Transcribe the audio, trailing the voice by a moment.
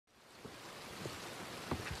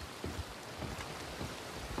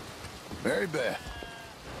Mary Beth.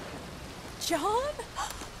 John?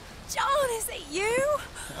 John, is it you?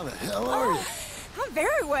 How the hell are you? I'm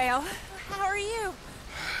very well. How are you?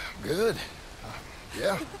 Good.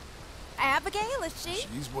 Yeah. Abigail, is she?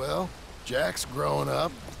 She's well. Jack's growing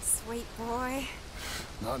up. Sweet boy.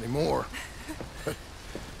 Not anymore. But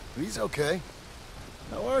he's okay.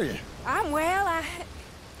 How are you? I'm well.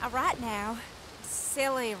 I write now.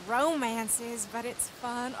 Silly romances, but it's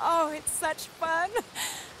fun. Oh, it's such fun.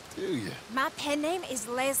 Do you? My pen name is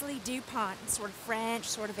Leslie DuPont. It's sort of French,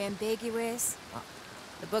 sort of ambiguous. Well,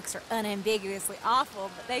 the books are unambiguously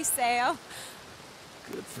awful, but they sell.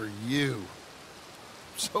 Good for you.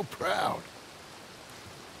 I'm so proud.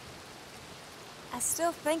 I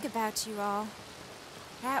still think about you all.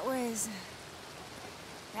 That was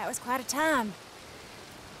quite a time.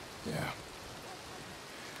 Yeah.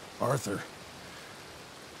 Arthur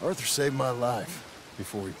saved my life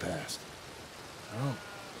before he passed. I don't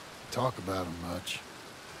talk about him much,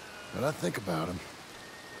 but I think about him.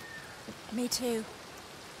 Me too.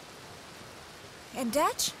 And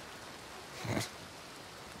Dutch?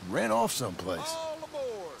 Ran off someplace. All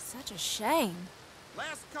aboard! Such a shame.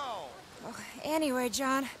 Last call. Oh, anyway,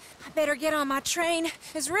 John, I better get on my train.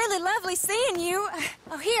 It's really lovely seeing you.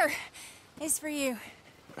 Oh, here. It's for you.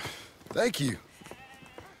 Thank you.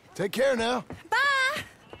 Take care now. Bye!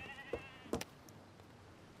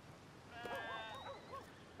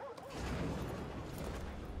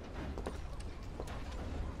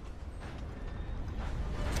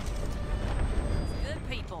 Good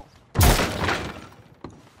people.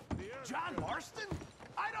 John Marston?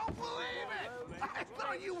 I don't believe it! I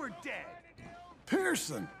thought you were dead.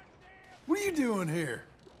 Pearson, what are you doing here?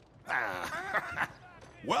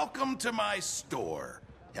 Welcome to my store.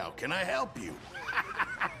 How can I help you?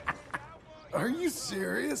 Are you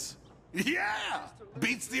serious? Yeah!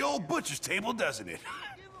 Beats the old butcher's table, doesn't it?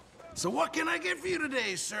 So what can I get for you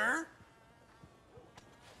today, sir?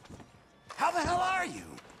 How the hell are you?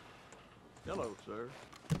 Hello, sir.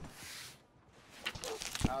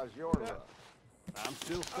 How's your luck? I'm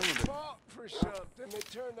still I standing. fought for something. It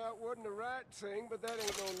turned out wasn't the right thing, but that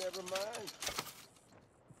ain't no never mind.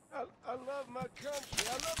 I love my country.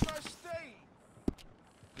 I love my state.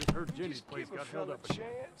 Just heard You Jenny's just place give a got held fella up a again.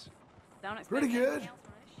 chance. Don't expect Pretty anything good. else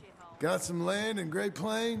from this shithole. Got some land in Great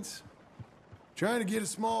Plains. Trying to get a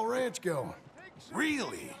small ranch going.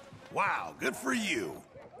 Really? Wow, good for you.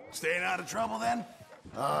 Staying out of trouble, then?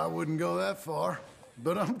 I wouldn't go that far,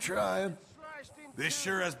 but I'm trying. This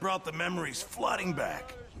sure has brought the memories flooding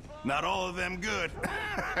back. Not all of them good.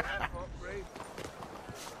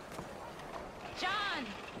 John!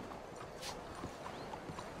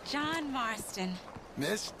 John Marston.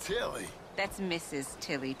 Miss Tilly. That's Mrs.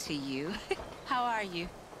 Tilly to you. How are you?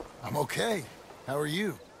 I'm okay. How are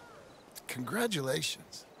you?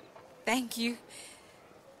 Congratulations. Thank you.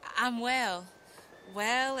 I'm well.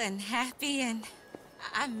 Well and happy, and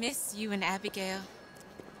I miss you and Abigail.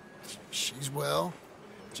 She's well.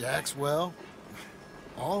 Jack's well.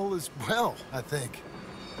 All is well, I think.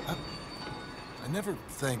 I never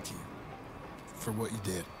thanked you for what you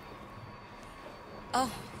did.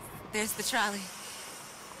 Oh, there's the trolley.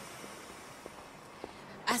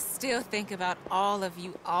 I still think about all of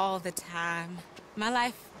you all the time. My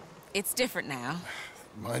life, it's different now.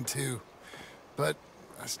 Mine too. But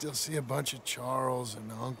I still see a bunch of Charles and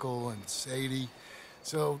Uncle and Sadie.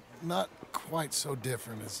 So not quite so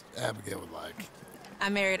different as Abigail would like. I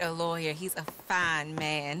married a lawyer. He's a fine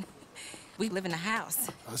man. We live in a house.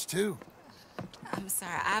 Us too. I'm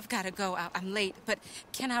sorry, I've got to go. I'm late, but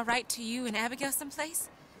can I write to you and Abigail someplace?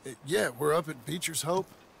 Yeah, we're up at Beecher's Hope,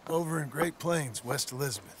 over in Great Plains, West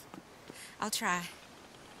Elizabeth. I'll try.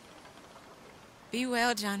 Be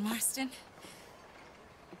well, John Marston.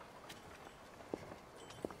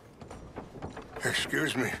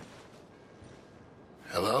 Excuse me.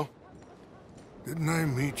 Hello? Didn't I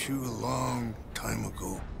meet you a long time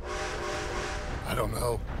ago? I don't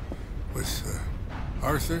know. With,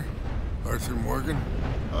 Arthur? Arthur Morgan?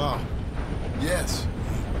 Oh, yes.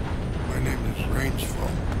 My name is Rainsfall.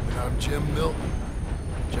 And I'm Jim Milton.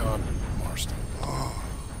 John Marston. Oh.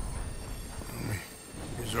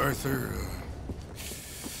 Is Arthur,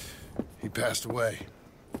 He passed away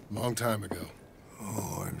a long time ago.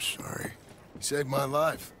 Oh, I'm sorry. He saved my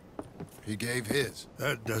life. He gave his.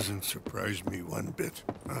 That doesn't surprise me one bit.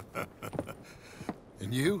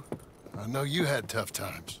 And you? I know you had tough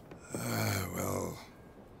times. Well...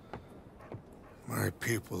 My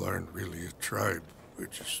people aren't really a tribe. We're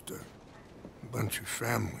just a bunch of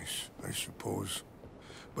families, I suppose.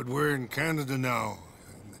 But we're in Canada now.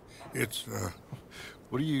 And it's,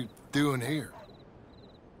 What are you doing here?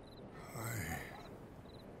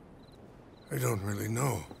 I don't really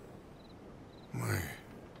know. My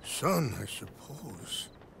son, I suppose.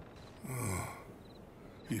 Oh,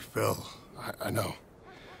 he fell. I know.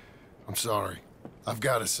 I'm sorry. I've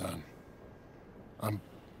got a son. I'm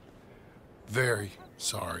very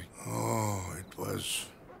sorry. Oh, it was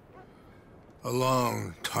a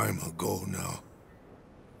long time ago now.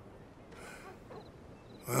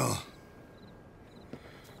 Well,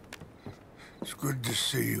 it's good to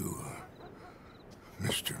see you,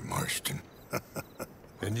 Mr. Marston.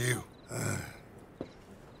 And you.